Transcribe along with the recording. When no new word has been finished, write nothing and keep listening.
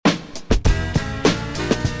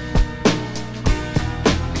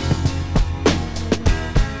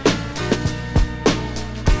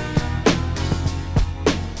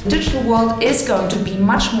digital world is going to be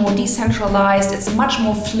much more decentralized, it's much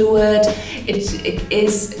more fluid, it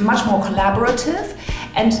is much more collaborative.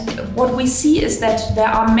 And what we see is that there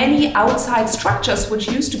are many outside structures which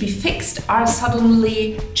used to be fixed are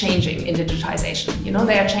suddenly changing in digitization. You know,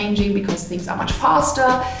 they are changing because things are much faster,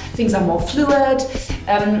 things are more fluid.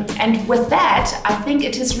 And with that, I think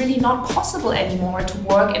it is really not possible anymore to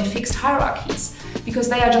work in fixed hierarchies because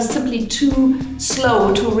they are just simply too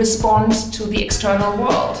slow to respond to the external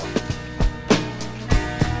world.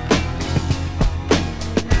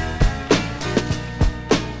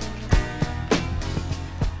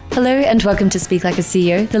 Hello and welcome to Speak Like a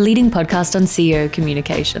CEO, the leading podcast on CEO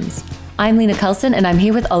communications. I'm Lena Carlson and I'm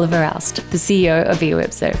here with Oliver Aust, the CEO of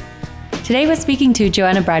eoipso. Today we're speaking to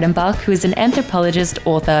Joanna Breidenbach, who is an anthropologist,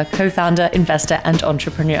 author, co-founder, investor and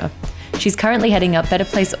entrepreneur. She's currently heading up Better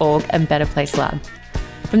Place Org and Better Place Lab.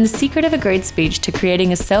 From the secret of a great speech to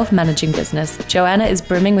creating a self-managing business, Joanna is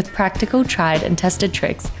brimming with practical, tried and tested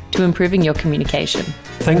tricks to improving your communication.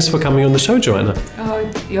 Thanks for coming on the show, Joanna. Oh,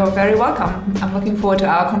 you're very welcome. I'm looking forward to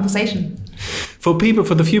our conversation. For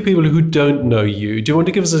the few people who don't know you, do you want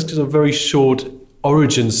to give us a very short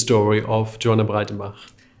origin story of Joanna Breidenbach?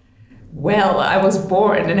 Well, I was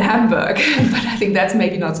born in Hamburg, but I think that's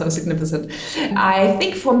maybe not so significant. I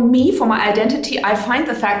think for me, for my identity, I find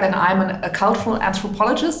the fact that I'm a cultural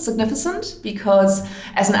anthropologist significant because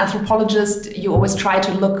as an anthropologist, you always try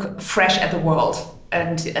to look fresh at the world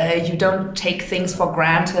and you don't take things for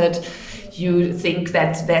granted. You think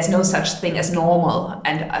that there's no such thing as normal,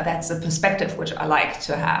 and that's a perspective which I like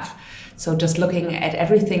to have. So just looking at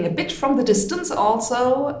everything a bit from the distance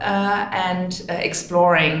also and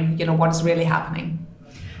exploring, what is really happening.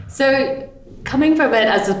 So coming from it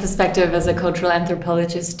as a perspective as a cultural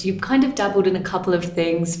anthropologist, you've kind of dabbled in a couple of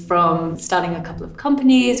things from starting a couple of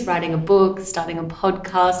companies, writing a book, starting a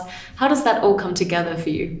podcast. How does that all come together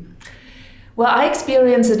for you? Well, I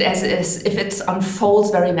experience it as if it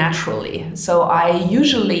unfolds very naturally. So I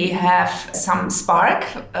usually have some spark,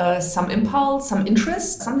 some impulse, some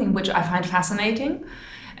interest, something which I find fascinating.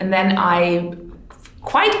 And then I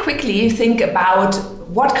quite quickly think about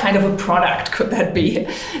what kind of a product could that be.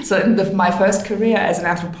 So in my first career as an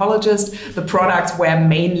anthropologist, the products were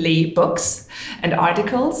mainly books and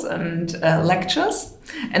articles and lectures.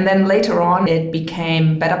 And then later on, it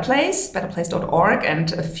became Better Place, betterplace.org,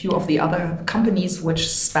 and a few of the other companies which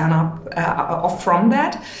span off from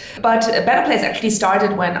that. But Better Place actually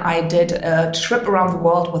started when I did a trip around the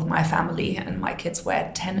world with my family, and my kids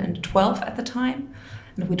were 10 and 12 at the time.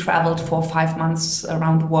 And we traveled for 5 months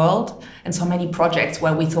around the world and saw many projects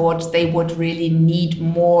where we thought they would really need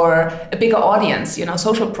a bigger audience,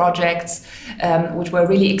 social projects, which were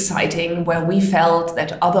really exciting, where we felt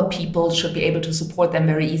that other people should be able to support them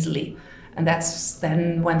very easily. And that's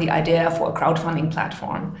then when the idea for a crowdfunding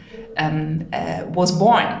platform was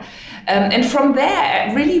born. And from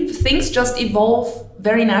there, really things just evolve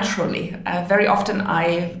very naturally. Very often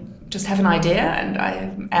I just have an idea and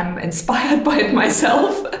I am inspired by it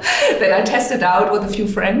myself. Then I test it out with a few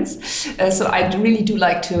friends. So I really do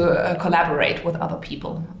like to collaborate with other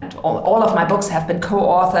people. And all of my books have been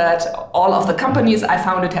co-authored. All of the companies I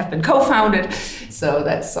founded have been co-founded. So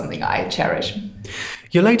that's something I cherish.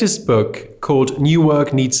 Your latest book, called New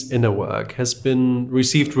Work Needs Inner Work, has been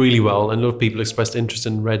received really well, and a lot of people expressed interest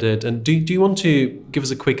and read it. And do you want to give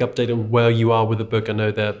us a quick update on where you are with the book? I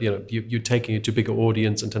know that you're taking it to a bigger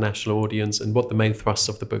audience, international audience, and what the main thrust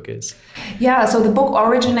of the book is. Yeah, so the book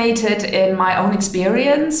originated in my own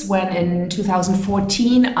experience when in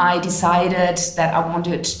 2014 I decided that I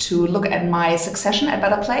wanted to look at my succession at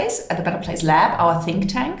Better Place, at the Better Place Lab, our think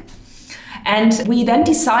tank. And we then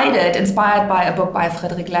decided, inspired by a book by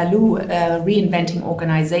Frederic Laloux, Reinventing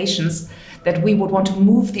Organizations, that we would want to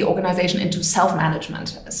move the organization into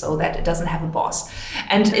self-management so that it doesn't have a boss.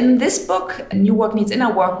 And in this book, New Work Needs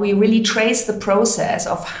Inner Work, we really trace the process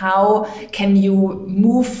of how can you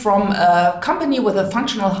move from a company with a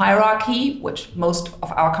functional hierarchy, which most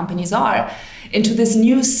of our companies are, into this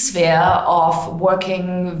new sphere of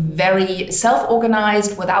working very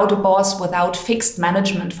self-organized, without a boss, without fixed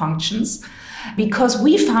management functions. Because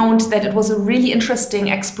we found that it was a really interesting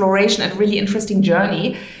exploration and really interesting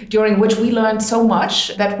journey during which we learned so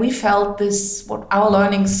much that we felt our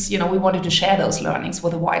learnings, we wanted to share those learnings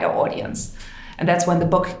with a wider audience. And that's when the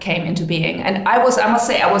book came into being. And I must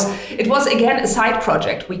say, it was again a side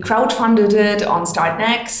project. We crowdfunded it on Start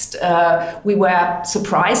Next. We were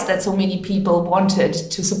surprised that so many people wanted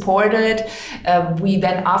to support it. We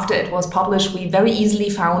then, after it was published, we very easily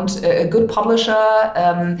found a good publisher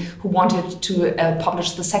who wanted to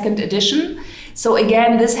publish the second edition. So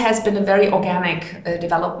again, this has been a very organic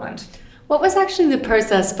development. What was actually the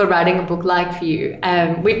process for writing a book like for you?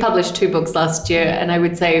 We published 2 books last year, and I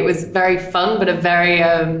would say it was very fun, but a very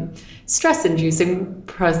stress-inducing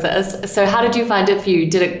process. So how did you find it for you?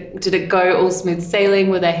 Did it go all smooth sailing?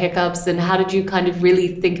 Were there hiccups? And how did you kind of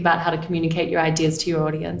really think about how to communicate your ideas to your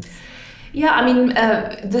audience? Yeah, I mean,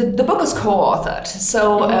 the book is co-authored.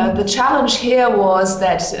 So the challenge here was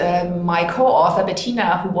that my co-author,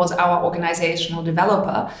 Bettina, who was our organizational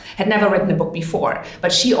developer, had never written a book before.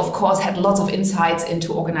 But she, of course, had lots of insights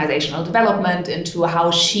into organizational development, into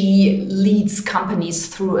how she leads companies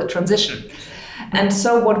through a transition. And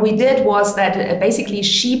so what we did was that basically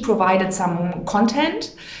she provided some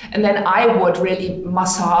content, and then I would really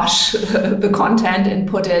massage the content and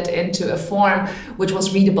put it into a form which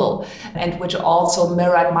was readable and which also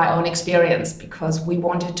mirrored my own experience, because we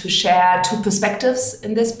wanted to share 2 perspectives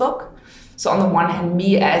in this book. So on the one hand,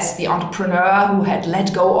 me as the entrepreneur who had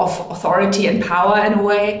let go of authority and power in a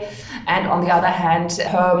way, and on the other hand,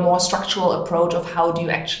 her more structural approach of how do you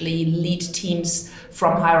actually lead teams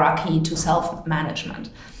from hierarchy to self-management.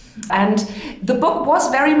 And the book was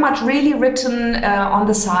very much really written on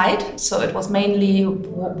the side. So it was mainly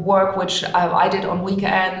work which I did on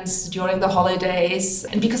weekends, during the holidays.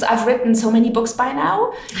 And because I've written so many books by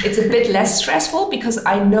now, it's a bit less stressful, because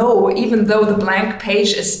I know, even though the blank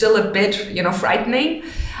page is still a bit, frightening,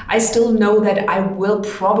 I still know that I will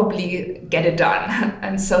probably get it done.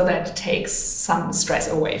 And so that takes some stress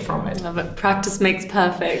away from it. But practice makes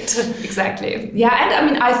perfect. Exactly. Yeah, and I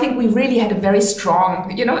mean, I think we really had a very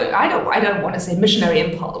strong, I don't want to say missionary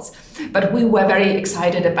impulse, but we were very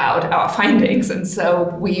excited about our findings. And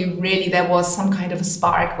so there was some kind of a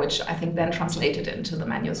spark, which I think then translated into the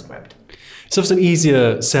manuscript. It's often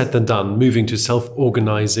easier said than done, moving to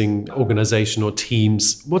self-organizing organization or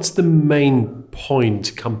teams. What's the main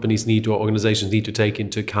point companies need or organizations need to take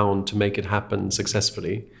into account to make it happen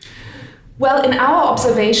successfully? Well, in our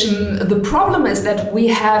observation, the problem is that we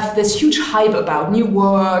have this huge hype about new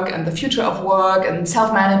work and the future of work and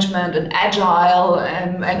self-management and agile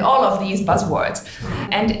and all of these buzzwords.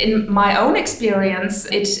 And in my own experience,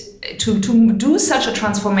 to do such a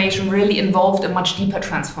transformation really involved a much deeper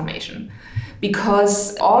transformation,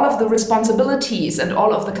 because all of the responsibilities and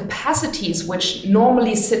all of the capacities which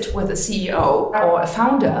normally sit with a CEO or a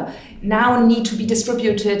founder now need to be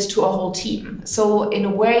distributed to a whole team. So in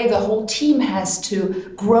a way, the whole team has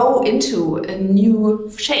to grow into a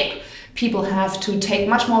new shape. People have to take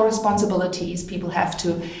much more responsibilities. People have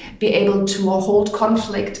to be able to hold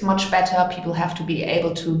conflict much better. People have to be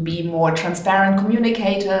able to be more transparent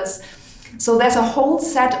communicators. So there's a whole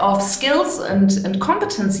set of skills and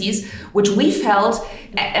competencies which we felt,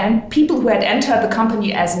 and people who had entered the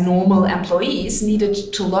company as normal employees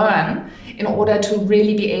needed to learn in order to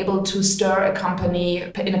really be able to stir a company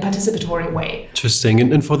in a participatory way. Interesting.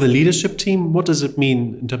 And for the leadership team, what does it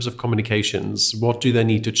mean in terms of communications? What do they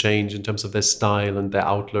need to change in terms of their style and their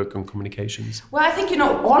outlook on communications? Well, I think,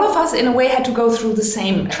 all of us in a way had to go through the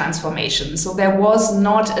same transformation. So there was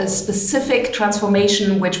not a specific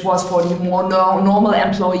transformation which was for more normal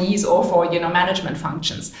employees or for, management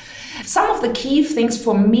functions. Some of the key things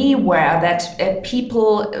for me were that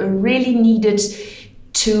people really needed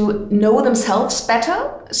to know themselves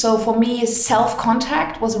better. So for me,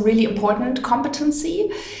 self-contact was a really important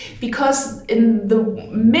competency, because in the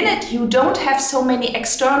minute you don't have so many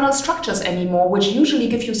external structures anymore, which usually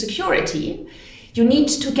give you security, you need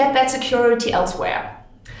to get that security elsewhere.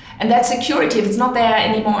 And that security, if it's not there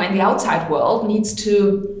anymore in the outside world, needs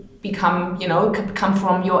to come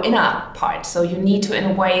from your inner part. So you need to,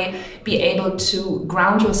 in a way, be able to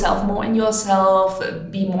ground yourself more in yourself,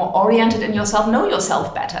 be more oriented in yourself, know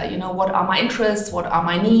yourself better. What are my interests? What are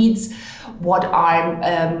my needs? What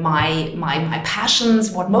are my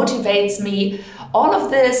passions? What motivates me? All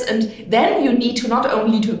of this, and then you need to not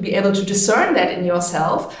only to be able to discern that in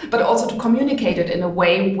yourself, but also to communicate it in a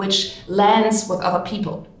way which lands with other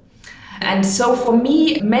people. And so for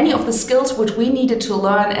me, many of the skills which we needed to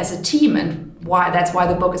learn as a team, and that's why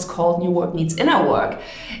the book is called New Work Needs Inner Work,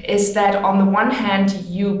 is that on the one hand,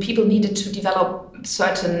 people needed to develop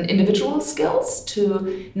certain individual skills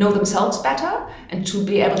to know themselves better and to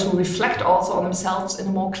be able to reflect also on themselves in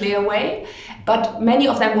a more clear way. But many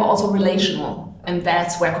of them were also relational. And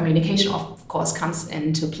that's where communication, of course, comes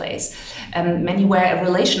into place. Many were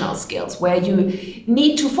relational skills, where you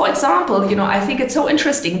need to, for example, I think it's so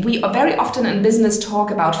interesting. We are very often in business talk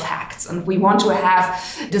about facts, and we want to have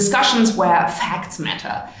discussions where facts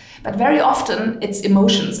matter. But very often it's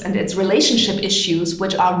emotions and it's relationship issues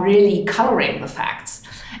which are really coloring the facts.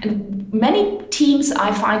 And many teams,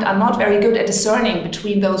 I find, are not very good at discerning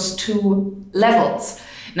between those two levels.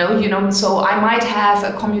 So I might have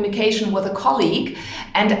a communication with a colleague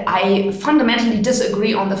and I fundamentally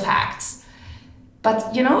disagree on the facts.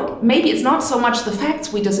 But, maybe it's not so much the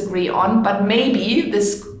facts we disagree on, but maybe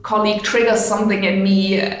this colleague triggers something in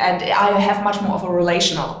me and I have much more of a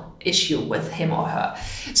relational issue with him or her.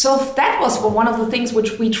 So that was one of the things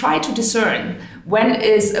which we try to discern. When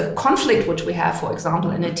is a conflict which we have, for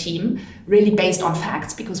example, in a team, really based on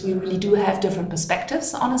facts, because we really do have different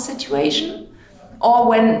perspectives on a situation? Or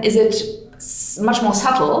when is it much more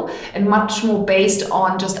subtle and much more based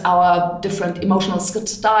on just our different emotional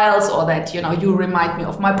styles, or that, you remind me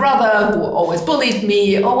of my brother who always bullied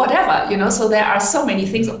me or whatever, So there are so many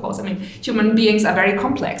things, of course. I mean, human beings are very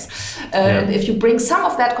complex. And if you bring some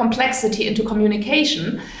of that complexity into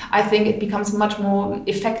communication, I think it becomes much more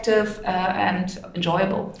effective and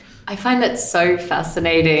enjoyable. I find that so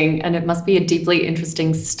fascinating, and it must be a deeply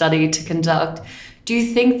interesting study to conduct. Do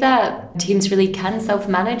you think that teams really can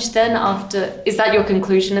self-manage then is that your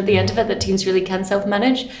conclusion at the end of it, that teams really can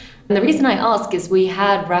self-manage? And the reason I ask is we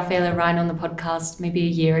had Rafaela Rein on the podcast maybe a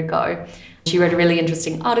year ago. She wrote a really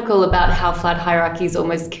interesting article about how flat hierarchies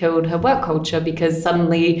almost killed her work culture, because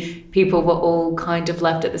suddenly people were all kind of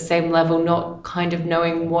left at the same level, not kind of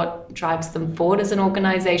knowing what drives them forward as an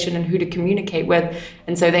organization and who to communicate with.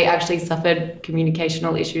 And so they actually suffered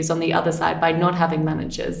communicational issues on the other side by not having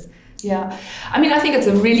managers. Yeah, I mean, I think it's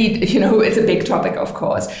a really, it's a big topic, of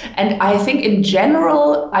course. And I think in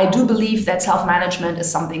general, I do believe that self-management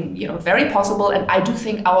is something, very possible. And I do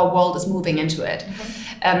think our world is moving into it.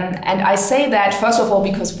 And I say that, first of all,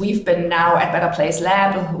 because we've been now at Better Place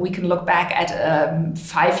Lab, we can look back at a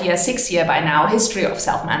 5-year, 6-year by now history of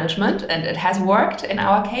self-management, and it has worked in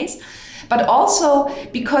our case. But also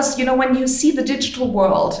because, when you see the digital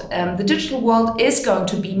world is going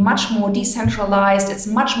to be much more decentralized, it's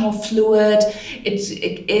much more fluid,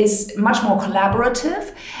 it is much more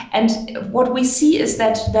collaborative. And what we see is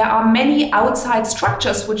that there are many outside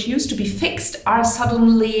structures which used to be fixed are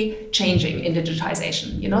suddenly changing in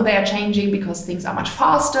digitization. They are changing because things are much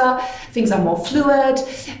faster, things are more fluid.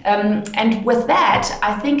 And with that,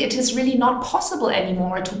 I think it is really not possible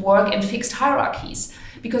anymore to work in fixed hierarchies,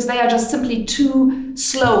 because they are just simply too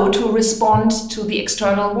slow to respond to the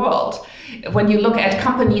external world. When you look at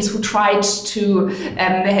companies who tried to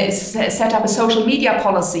set up a social media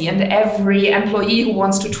policy, and every employee who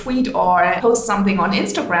wants to tweet or post something on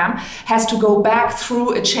Instagram has to go back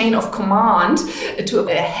through a chain of command to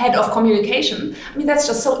a head of communication, I mean, that's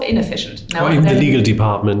just so inefficient. Or even the legal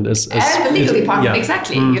department. And the legal department,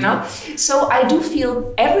 exactly. So I do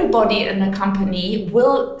feel everybody in a company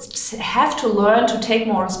will have to learn to take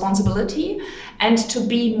more responsibility and to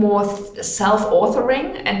be more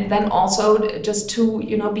self-authoring, and then also just to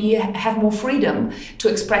have more freedom to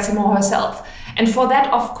express him or herself. And for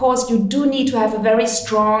that, of course, you do need to have a very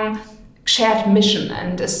strong shared mission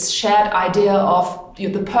and a shared idea of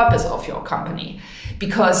the purpose of your company.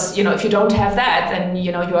 Because if you don't have that, then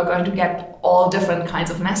you are going to get all different kinds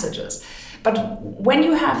of messages. But when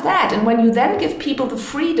you have that, and when you then give people the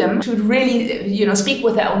freedom to really speak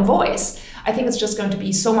with their own voice, I think it's just going to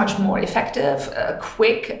be so much more effective,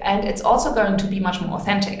 quick, and it's also going to be much more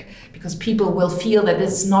authentic, because people will feel that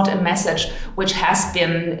this is not a message which has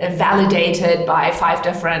been validated by 5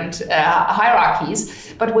 different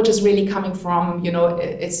hierarchies, but which is really coming from,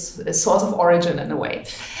 its source of origin in a way.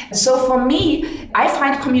 So for me, I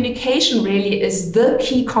find communication really is the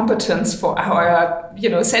key competence for our,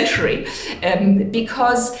 century,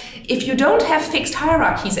 because if you don't have fixed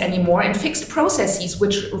hierarchies anymore and fixed processes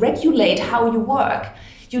which regulate how you work,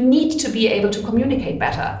 you need to be able to communicate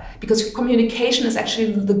better, because communication is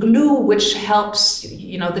actually the glue which helps,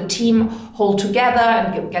 the team hold together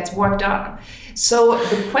and gets work done. So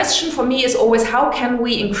the question for me is always, how can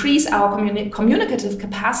we increase our communicative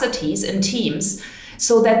capacities in teams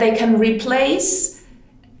so that they can replace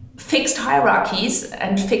fixed hierarchies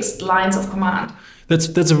and fixed lines of command?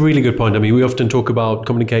 That's a really good point. I mean, we often talk about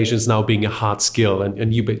communications now being a hard skill,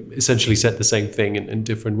 and you essentially said the same thing in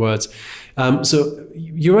different words. So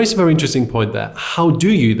you raised a very interesting point there. How do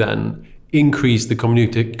you then increase the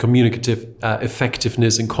communicative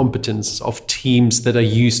effectiveness and competence of teams that are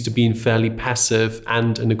used to being fairly passive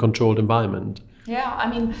and in a controlled environment? Yeah, I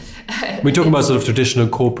mean... We're talking about sort of traditional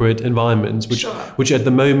corporate environments, which at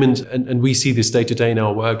the moment, and we see this day to day in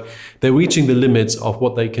our work, they're reaching the limits of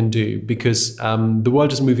what they can do, because the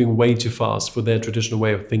world is moving way too fast for their traditional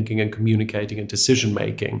way of thinking and communicating and decision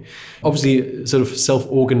making. Obviously, sort of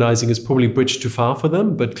self-organizing is probably a bridge too far for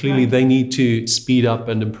them, but clearly they need to speed up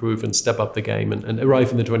and improve and step up the game and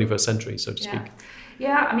arrive in the 21st century, so to speak.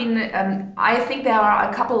 Yeah, I mean, I think there are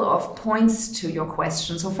a couple of points to your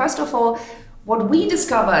question. So first of all, What we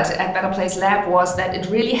discovered at Better Place Lab was that it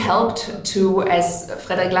really helped to, as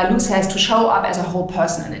Frédéric Laloux says, to show up as a whole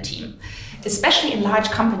person in a team. Especially in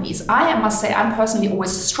large companies, I must say I'm personally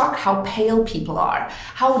always struck how pale people are,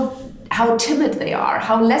 how timid they are,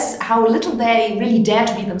 how little they really dare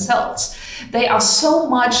to be themselves. They are so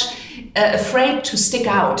much afraid to stick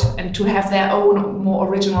out and to have their own more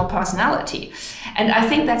original personality. And I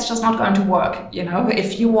think that's just not going to work.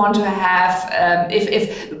 If you want to have,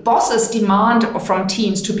 if bosses demand from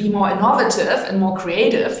teams to be more innovative and more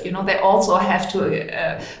creative, they also have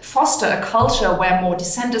to foster a culture where more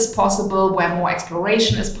dissent is possible, where more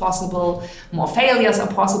exploration is possible, more failures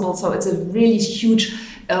are possible. So it's a really huge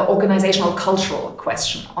organizational cultural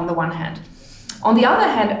question on the one hand. On the other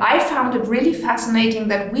hand, I found it really fascinating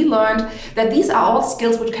that we learned that these are all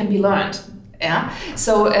skills which can be learned. Yeah.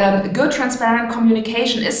 So good transparent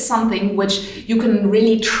communication is something which you can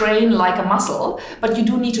really train like a muscle, but you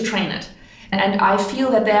do need to train it. And I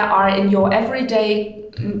feel that there are in your everyday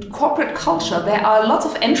corporate culture, there are lots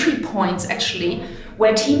of entry points actually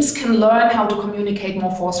where teams can learn how to communicate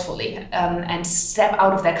more forcefully and step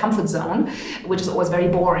out of their comfort zone, which is always very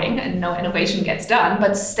boring and no innovation gets done,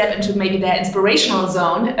 but step into maybe their inspirational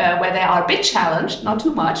zone where they are a bit challenged, not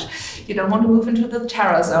too much. You don't want to move into the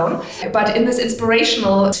terror zone, but in this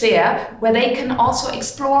inspirational sphere where they can also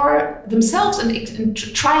explore themselves and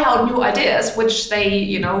try out new ideas, which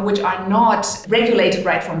they, which are not regulated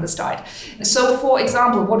right from the start. So for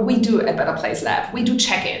example, what we do at Better Place Lab, we do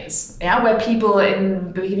check-ins, where people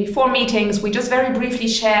before meetings, we just very briefly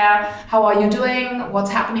share, how are you doing? What's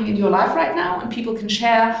happening in your life right now? And people can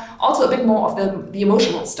share also a bit more of the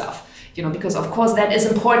emotional stuff. Because of course that is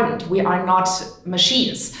important. We are not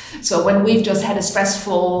machines. So when we've just had a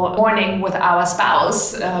stressful morning with our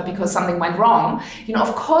spouse because something went wrong,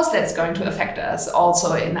 of course that's going to affect us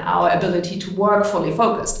also in our ability to work fully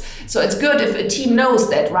focused. So it's good if a team knows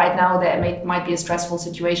that right now there might be a stressful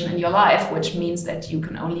situation in your life, which means that you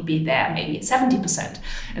can only be there maybe 70%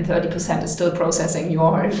 and 30% is still processing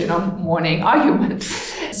your morning argument.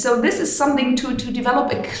 So this is something to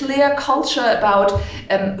develop a clear culture about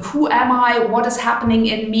who am I, what is happening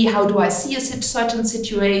in me, how do I see a certain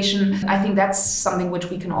situation. I think that's something which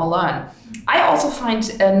we can all learn. I also find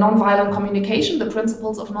nonviolent communication, the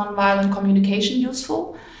principles of nonviolent communication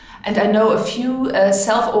useful. And I know a few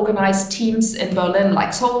self-organized teams in Berlin,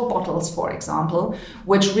 like Soul Bottles, for example,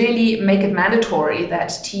 which really make it mandatory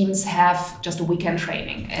that teams have just a weekend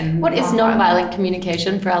training. What is nonviolent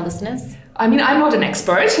communication for our listeners? I mean, I'm not an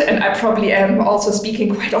expert, and I probably am also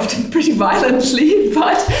speaking quite often pretty violently,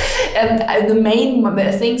 but the main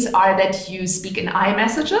things are that you speak in I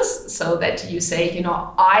messages, so that you say,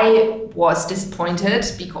 I was disappointed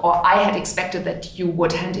or I had expected that you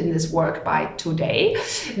would hand in this work by today.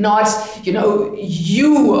 Not,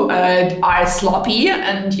 you are sloppy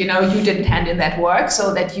and, you didn't hand in that work,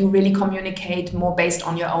 so that you really communicate more based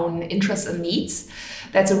on your own interests and needs.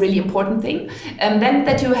 That's a really important thing. And then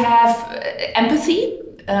that you have empathy,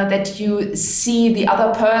 that you see the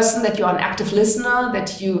other person, that you're an active listener,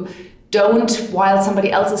 that you don't, while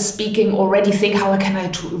somebody else is speaking, already think, how can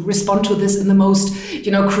I respond to this in the most,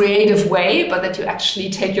 creative way, but that you actually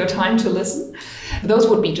take your time to listen. Those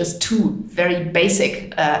would be just two very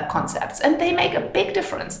basic concepts, and they make a big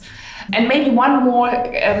difference. And maybe one more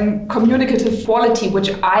communicative quality, which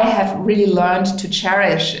I have really learned to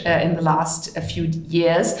cherish in the last few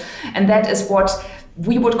years, and that is what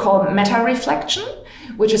we would call meta-reflection,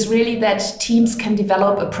 which is really that teams can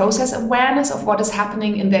develop a process awareness of what is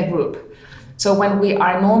happening in their group. So when we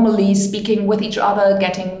are normally speaking with each other,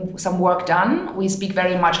 getting some work done, we speak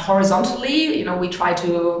very much horizontally, we try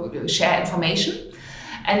to share information.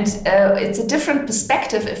 And it's a different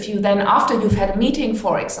perspective if you then, after you've had a meeting,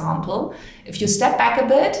 for example, if you step back a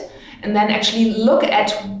bit and then actually look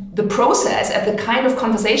at the process, at the kind of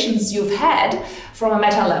conversations you've had from a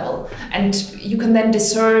meta level. And you can then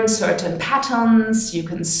discern certain patterns. You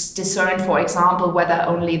can discern, for example, whether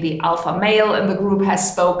only the alpha male in the group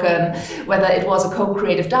has spoken, whether it was a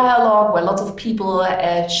co-creative dialogue where lots of people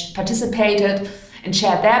participated and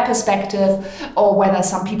shared their perspective, or whether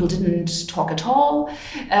some people didn't talk at all.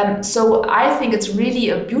 So I think it's really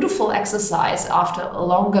a beautiful exercise after a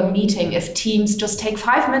longer meeting if teams just take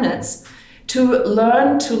 5 minutes to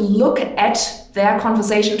learn to look at their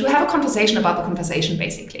conversation, to have a conversation about the conversation,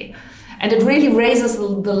 basically. And it really raises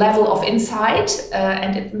the level of insight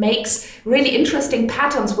and it makes really interesting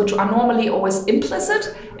patterns, which are normally always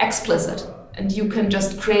implicit, explicit. And you can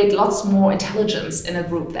just create lots more intelligence in a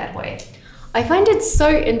group that way. I find it so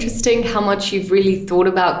interesting how much you've really thought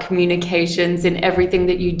about communications in everything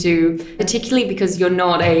that you do, particularly because you're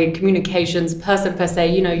not a communications person per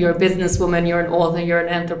se. You know, you're a businesswoman, you're an author, you're an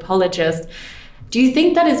anthropologist. Do you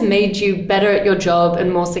think that has made you better at your job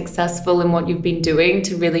and more successful in what you've been doing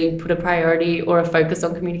to really put a priority or a focus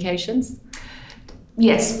on communications?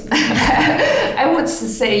 Yes, I would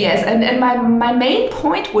say yes. And my main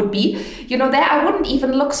point would be, you know, there I wouldn't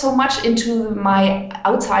even look so much into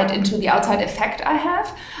the outside effect I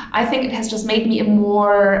have. I think it has just made me a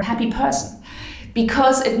more happy person,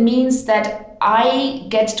 because it means that I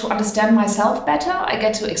get to understand myself better, I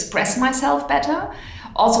get to express myself better.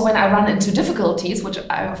 Also, when I run into difficulties, which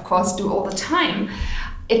I of course do all the time,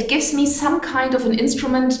 it gives me some kind of an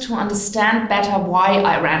instrument to understand better why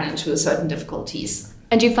I ran into certain difficulties.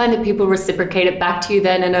 And do you find that people reciprocate it back to you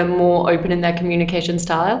then and are more open in their communication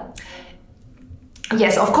style?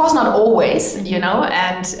 Yes, of course, not always, you know,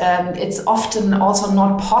 and it's often also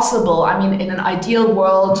not possible. I mean, in an ideal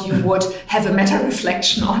world, you would have a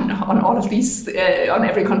meta-reflection on all of these, on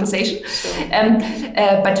every conversation,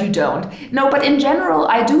 but you don't. No, but in general,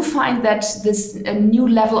 I do find that this new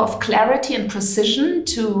level of clarity and precision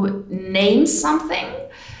to name something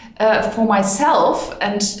for myself,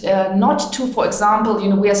 and not to, for example, you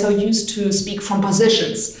know, we are so used to speak from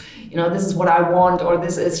positions. You know, this is what I want, or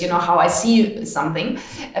this is, you know, how I see something.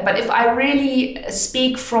 But if I really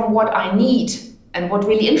speak from what I need and what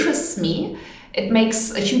really interests me, it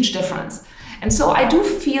makes a huge difference. And so I do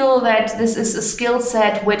feel that this is a skill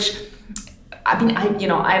set which, I mean,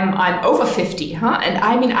 I'm over 50, and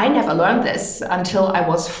I mean, I never learned this until I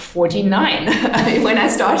was 49 when I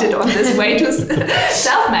started on this way to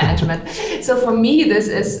self-management. So for me, this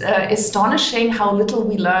is astonishing how little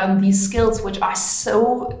we learn these skills, which are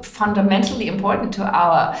so fundamentally important to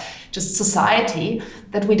our just society,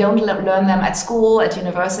 that we don't learn them at school, at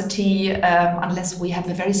university, unless we have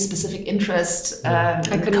a very specific interest,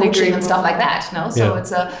 coaching and stuff like that. No, so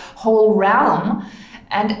it's a whole realm.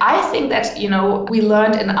 And I think that, you know, we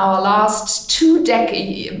learned in our last 2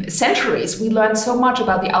 centuries, we learned so much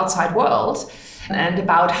about the outside world and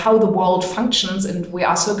about how the world functions, and we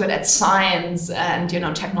are so good at science and, you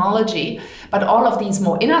know, technology. But all of these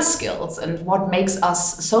more inner skills and what makes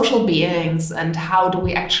us social beings and how do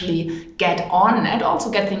we actually get on and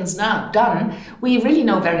also get things done, we really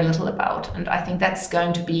know very little about. And I think that's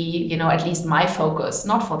going to be, you know, at least my focus,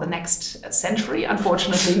 not for the next century,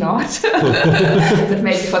 unfortunately not, but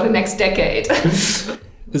maybe for the next decade.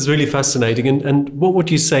 It's really fascinating. And what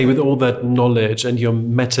would you say with all that knowledge and your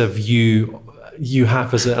meta view you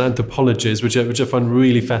have as an anthropologist, which I find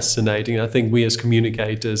really fascinating? I think we as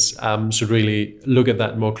communicators should really look at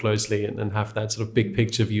that more closely and have that sort of big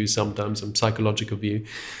picture view sometimes, some psychological view.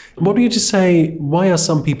 What do you just say, why are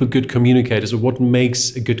some people good communicators, or what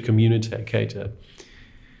makes a good communicator?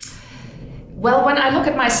 Well, when I look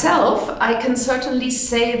at myself, I can certainly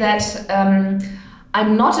say that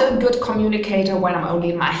I'm not a good communicator when I'm only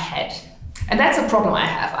in my head. And that's a problem I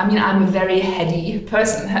have. I mean, I'm a very heady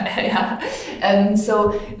person.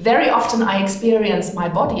 So very often I experience my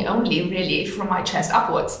body only really from my chest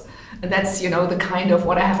upwards. And that's, you know, the kind of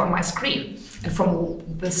what I have on my screen and from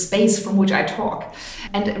the space from which I talk.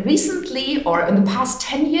 And recently, or in the past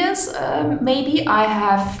 10 years, maybe, I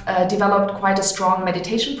have developed quite a strong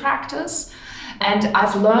meditation practice. And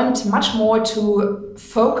I've learned much more to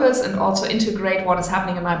focus and also integrate what is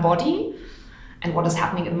happening in my body and what is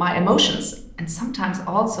happening in my emotions, and sometimes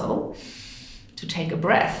also to take a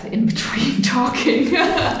breath in between talking.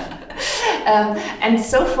 And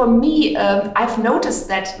so for me, I've noticed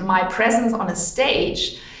that my presence on a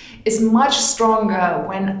stage is much stronger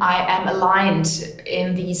when I am aligned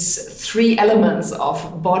in these 3 elements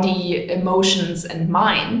of body, emotions, and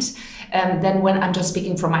mind, than when I'm just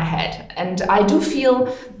speaking from my head. And I do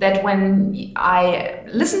feel that when I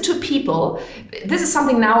listen to people, this is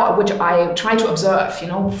something now which I try to observe, you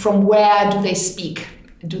know, from where do they speak?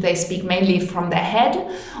 Do they speak mainly from their head,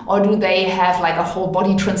 or do they have like a whole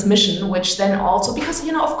body transmission, which then also, because,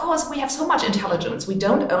 you know, of course we have so much intelligence. We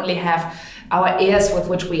don't only have our ears with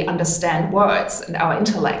which we understand words and our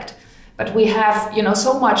intellect, but we have, you know,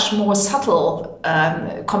 so much more subtle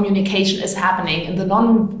communication is happening in the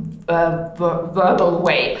non-verbal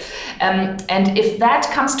way. And if that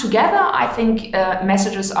comes together, I think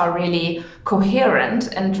messages are really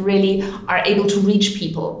coherent and really are able to reach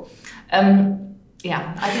people.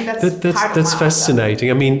 Yeah, I think that's that's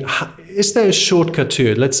fascinating. I mean, is there a shortcut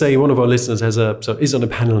to it? Let's say one of our listeners is on a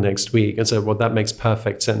panel next week and said, well, that makes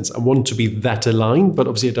perfect sense. I want to be that aligned, but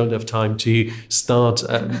obviously I don't have time to start,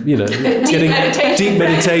 getting deep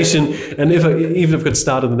meditation. And even if I could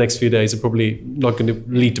start in the next few days, it's probably not going to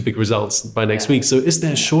lead to big results by next week. So is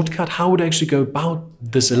there a shortcut? How would I actually go about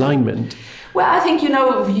this alignment? Well, I think,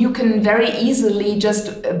 you can very easily just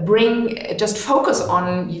focus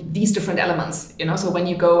on these different elements, So when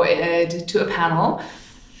you go to a panel,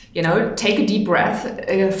 take a deep breath,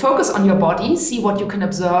 focus on your body, see what you can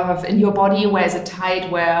observe in your body. Where is it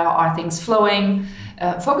tight? Where are things flowing?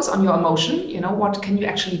 Focus on your emotion. What can you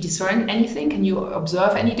actually discern anything? Can you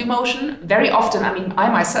observe any emotion? Very often, I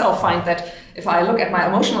myself find that if I look at my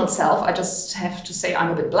emotional self, I just have to say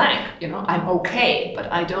I'm a bit blank. I'm okay,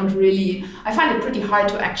 but I find it pretty hard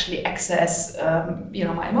to actually access,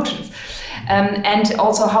 my emotions. And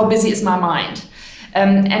also how busy is my mind.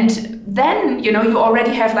 And then, you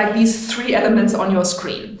already have like these three elements on your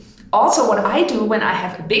screen. Also, what I do when I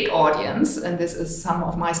have a big audience, and this is some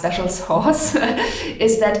of my special sauce,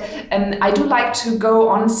 is that I do like to go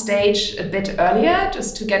on stage a bit earlier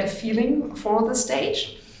just to get a feeling for the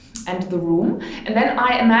stage and the room. And then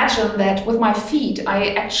I imagine that with my feet,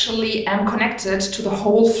 I actually am connected to the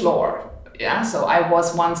whole floor. Yeah, so I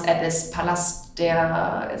was once at this Palast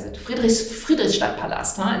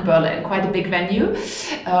Friedrichstadtpalast in Berlin, quite a big venue,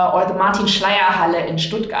 or the Martin Schleyer Halle in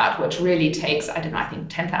Stuttgart, which really takes, I think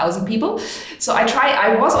 10,000 people. So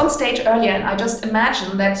I was on stage earlier and I just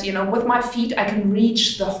imagined that, with my feet, I can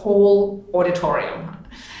reach the whole auditorium.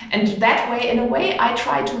 And that way, in a way, I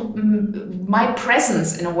try my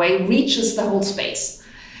presence, in a way, reaches the whole space.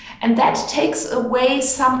 And that takes away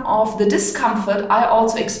some of the discomfort I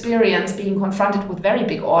also experience being confronted with very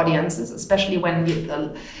big audiences, especially when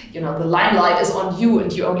the limelight is on you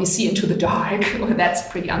and you only see into the dark. That's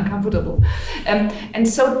pretty uncomfortable. And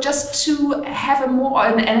so just to have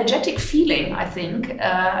an energetic feeling, I think,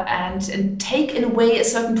 and take in a way a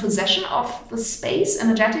certain possession of the space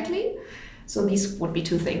energetically. So these would be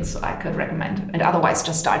two things I could recommend. And otherwise,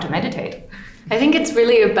 just start to meditate. I think it's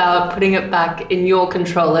really about putting it back in your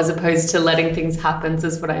control as opposed to letting things happen,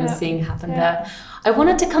 is what I'm seeing happen there. I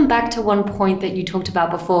wanted to come back to one point that you talked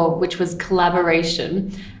about before, which was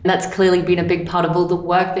collaboration. And that's clearly been a big part of all the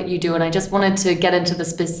work that you do. And I just wanted to get into the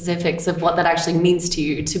specifics of what that actually means to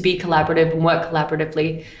you, to be collaborative and work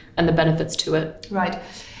collaboratively and the benefits to it. Right.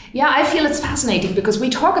 Yeah, I feel it's fascinating because we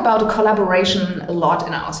talk about collaboration a lot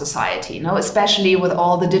in our society, especially with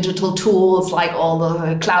all the digital tools like all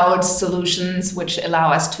the cloud solutions which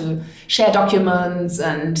allow us to share documents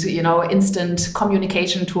and, instant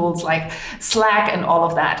communication tools like Slack and all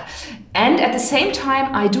of that. And at the same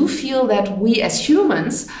time, I do feel that we as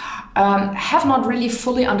humans have not really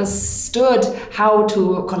fully understood how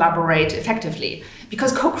to collaborate effectively.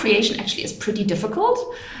 Because co-creation actually is pretty difficult.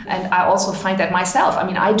 And I also find that myself.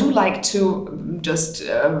 I do like to just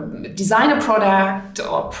design a product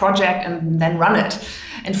or project and then run it.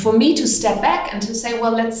 And for me to step back and to say,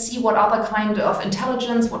 well, let's see what other kind of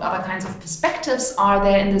intelligence, what other kinds of perspectives are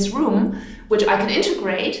there in this room, which I can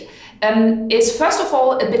integrate, is first of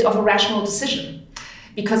all a bit of a rational decision.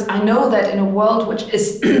 Because I know that in a world which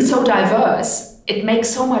is so diverse, it makes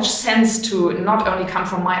so much sense to not only come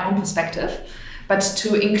from my own perspective, but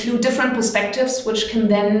to include different perspectives, which can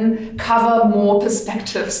then cover more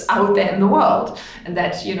perspectives out there in the world. And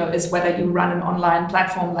that, is whether you run an online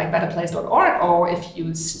platform like betterplace.org or if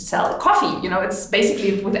you sell coffee, it's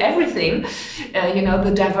basically with everything,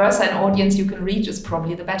 the diverse an audience you can reach is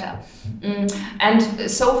probably the better.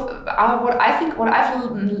 And so what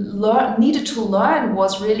I've needed to learn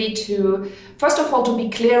was really to, first of all, to be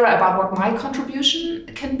clearer about what my contribution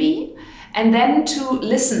can be. And then to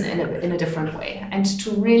listen in a different way and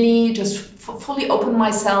to really just fully open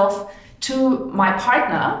myself to my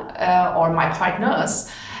partner or my partners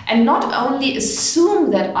and not only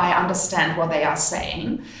assume that I understand what they are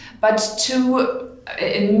saying, but to,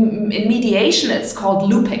 in mediation, it's called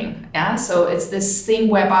looping. Yeah, so it's this thing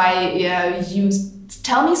whereby you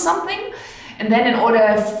tell me something, and then in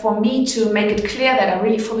order for me to make it clear that I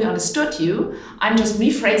really fully understood you, I'm just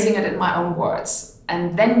rephrasing it in my own words.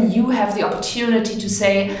 And then you have the opportunity to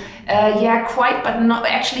say, but no,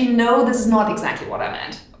 this is not exactly what I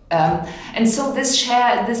meant. And so this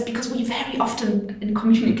because we very often in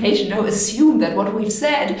communication assume that what we've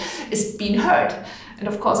said is being heard. And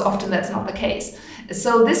of course, often that's not the case.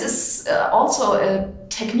 So this is also a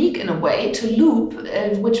technique in a way to loop,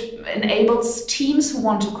 which enables teams who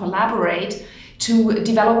want to collaborate to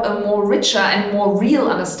develop a more richer and more real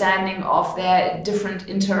understanding of their different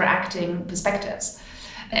interacting perspectives.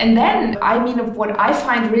 And then, I mean, what I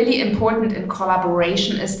find really important in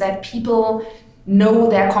collaboration is that people know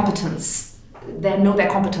their competence. They know their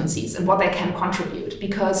competencies and what they can contribute,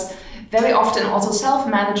 because very often also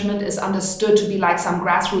self-management is understood to be like some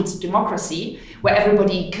grassroots democracy where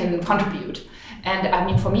everybody can contribute. And I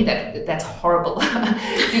mean, for me, that's horrible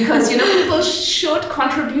because, people should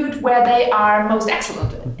contribute where they are most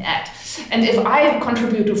excellent at. And if I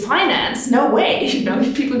contribute to finance, no way,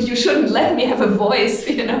 you shouldn't let me have a voice,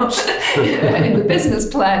 in the business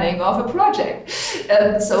planning of a project.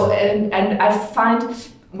 And I find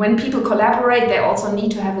when people collaborate, they also need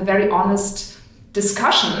to have a very honest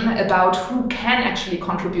discussion about who can actually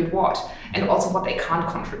contribute what, and also what they can't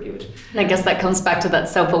contribute. And I guess that comes back to that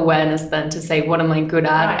self-awareness then, to say, what am I good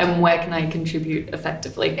at, right, and where can I contribute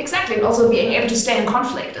effectively? Exactly, and also being able to stay in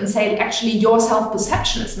conflict and say, actually, your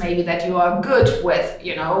self-perception is maybe that you are good with,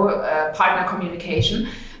 partner communication,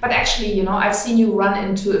 but actually, I've seen you run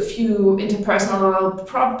into a few interpersonal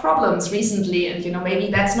problems recently, and,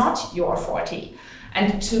 maybe that's not your forte.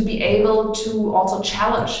 And to be able to also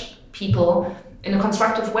challenge people in a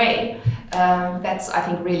constructive way, that's, I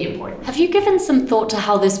think, really important. Have you given some thought to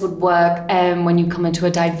how this would work when you come into a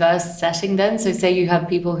diverse setting then? So say you have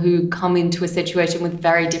people who come into a situation with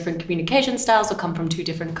very different communication styles or come from two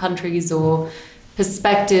different countries or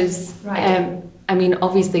perspectives. Right. I mean,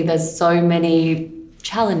 obviously there's so many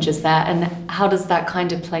challenges there, and how does that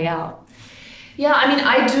kind of play out? Yeah, I mean,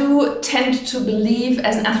 I do tend to believe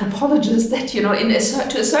as an anthropologist that,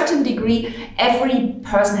 to a certain degree, every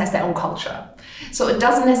person has their own culture. So it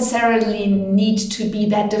doesn't necessarily need to be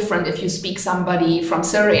that different if you speak somebody from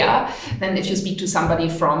Syria than if you speak to somebody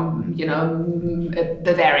from,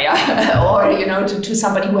 Bavaria or, to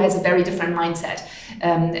somebody who has a very different mindset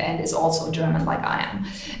and is also German like I am.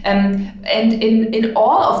 And in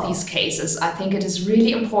all of these cases, I think it is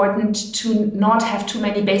really important to not have too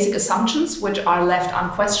many basic assumptions which are left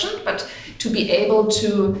unquestioned, but to be able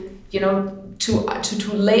to,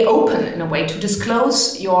 to lay open in a way, to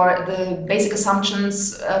disclose the basic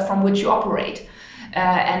assumptions from which you operate.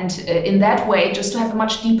 And in that way, just to have a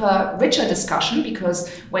much deeper, richer discussion, because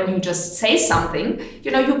when you just say something,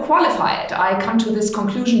 you qualify it. I come to this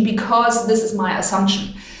conclusion because this is my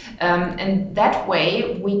assumption. And that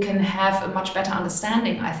way we can have a much better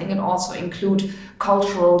understanding. I think it also include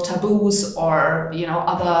cultural taboos or,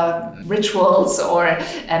 other rituals or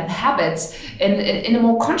habits in a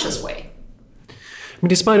more conscious way. I mean,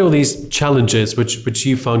 despite all these challenges, which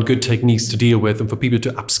you found good techniques to deal with and for people to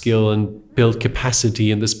upskill and build capacity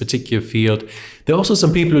in this particular field, there are also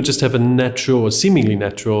some people who just have a natural or seemingly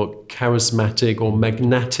natural charismatic or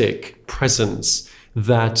magnetic presence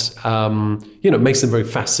that, makes them very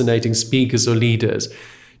fascinating speakers or leaders.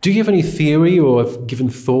 Do you have any theory or have given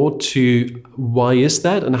thought to why is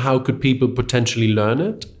that and how could people potentially learn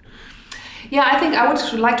it? Yeah, I think I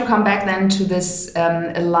would like to come back then to this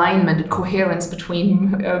alignment and coherence between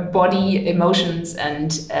body, emotions,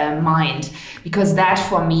 and mind, because that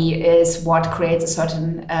for me is what creates a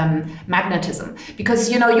certain magnetism.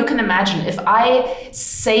 Because, you can imagine if I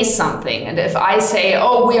say something and if I say,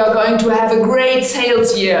 oh, we are going to have a great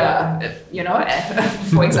sales year,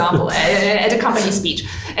 for example, at a company speech.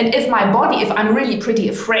 And if I'm really pretty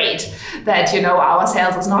afraid that, our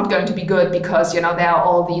sales is not going to be good because, there are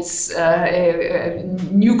all these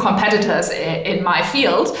new competitors in my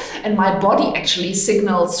field, and my body actually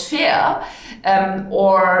signals fear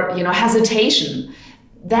or hesitation,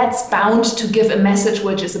 that's bound to give a message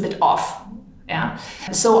which is a bit off. Yeah.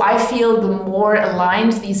 So I feel the more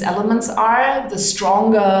aligned these elements are, the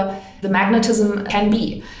stronger the magnetism can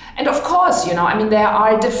be. And of course, there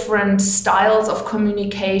are different styles of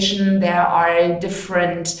communication. There are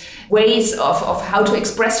different ways of how to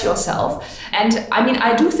express yourself. And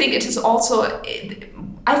I do think it is also,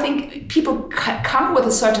 I think people come with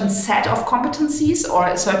a certain set of competencies or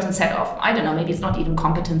a certain set of, maybe it's not even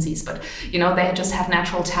competencies, but, they just have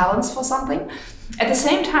natural talents for something. At the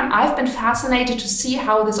same time, I've been fascinated to see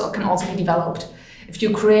how this can also be developed. If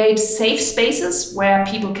you create safe spaces where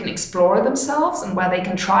people can explore themselves and where they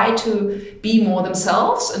can try to be more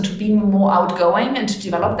themselves and to be more outgoing and to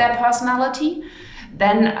develop their personality,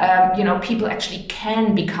 then people actually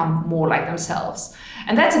can become more like themselves.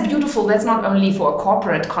 And that's not only for a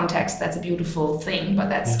corporate context, that's a beautiful thing, but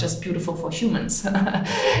that's just beautiful for humans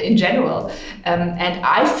in general. And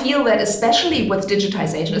I feel that especially with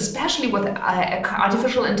digitization, especially with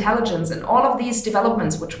artificial intelligence and all of these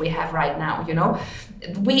developments which we have right now,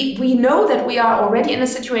 we know that we are already in a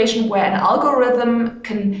situation where an algorithm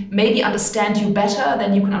can maybe understand you better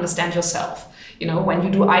than you can understand yourself. when you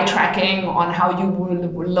do eye tracking on how you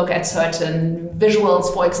will look at certain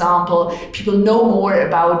visuals, for example, people know more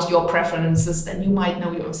about your preferences than you might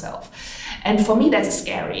know yourself. And for me, that's a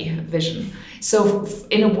scary vision. So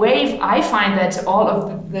in a way, I find that all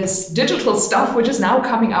of this digital stuff, which is now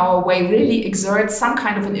coming our way, really exerts some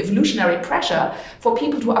kind of an evolutionary pressure for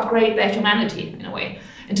people to upgrade their humanity in a way,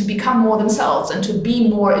 and to become more themselves and to be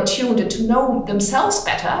more attuned and to know themselves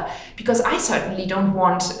better. Because I certainly don't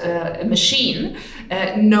want a machine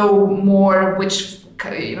know more which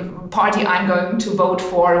party I'm going to vote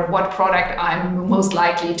for, what product I'm most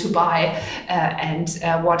likely to buy, and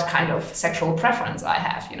what kind of sexual preference I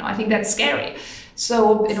have. I think that's scary.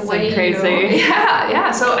 So in a way, crazy. Yeah.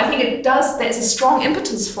 So I think there's a strong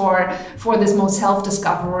impetus for this more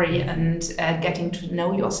self-discovery and getting to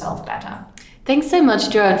know yourself better. Thanks so much,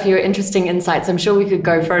 Joanne, for your interesting insights. I'm sure we could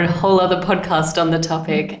go for a whole other podcast on the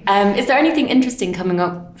topic. Is there anything interesting coming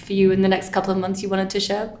up for you in the next couple of months you wanted to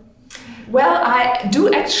share? Well, I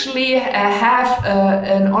do actually have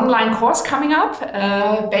an online course coming up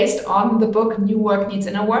based on the book New Work Needs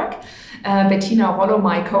Inner Work. Bettina Rollo,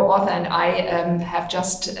 my co-author, and I have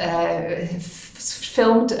just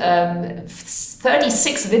filmed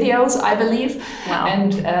 36 videos, I believe. Wow.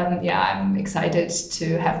 And I'm excited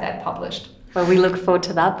to have that published. Well, we look forward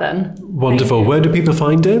to that then. Wonderful. Where do people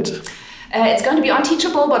find it? It's going to be on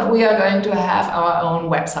Teachable, but we are going to have our own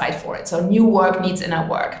website for it. So New Work Needs Inner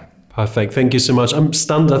Work. Perfect. Thank you so much. I'm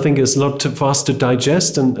stunned. I think it's a lot for us to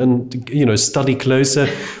digest and study closer.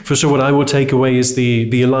 For sure, what I will take away is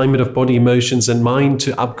the alignment of body, emotions, and mind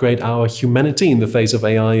to upgrade our humanity in the face of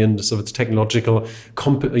AI and sort of the technological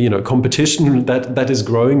competition that is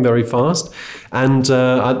growing very fast. And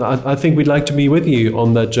I think we'd like to be with you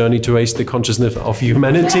on that journey to raise the consciousness of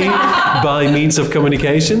humanity by means of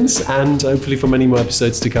communications, and hopefully for many more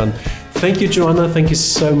episodes to come. Thank you, Joanna. Thank you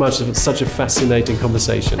so much. It's such a fascinating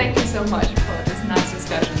conversation. Thank you so much for this nice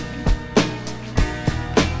discussion.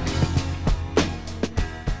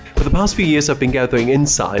 For the past few years, I've been gathering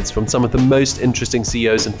insights from some of the most interesting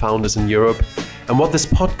CEOs and founders in Europe. And what this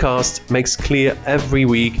podcast makes clear every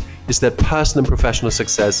week is that personal and professional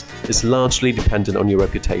success is largely dependent on your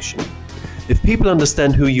reputation. If people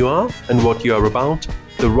understand who you are and what you are about,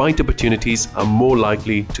 the right opportunities are more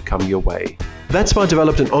likely to come your way. That's why I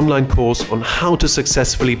developed an online course on how to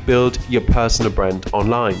successfully build your personal brand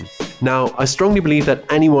online. Now, I strongly believe that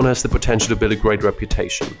anyone has the potential to build a great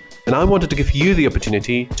reputation. And I wanted to give you the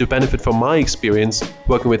opportunity to benefit from my experience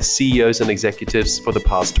working with CEOs and executives for the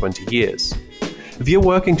past 20 years. If you're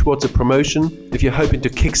working towards a promotion, if you're hoping to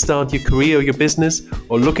kickstart your career or your business,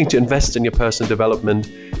 or looking to invest in your personal development,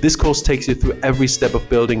 this course takes you through every step of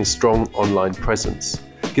building a strong online presence.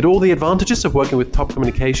 Get all the advantages of working with top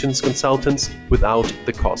communications consultants without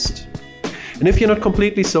the cost. And if you're not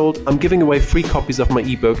completely sold, I'm giving away free copies of my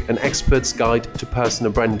ebook, An Expert's Guide to Personal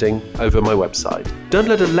Branding, over my website. Don't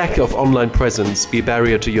let a lack of online presence be a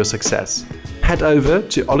barrier to your success. Head over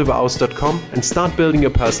to oliveraust.com and start building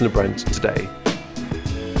your personal brand today.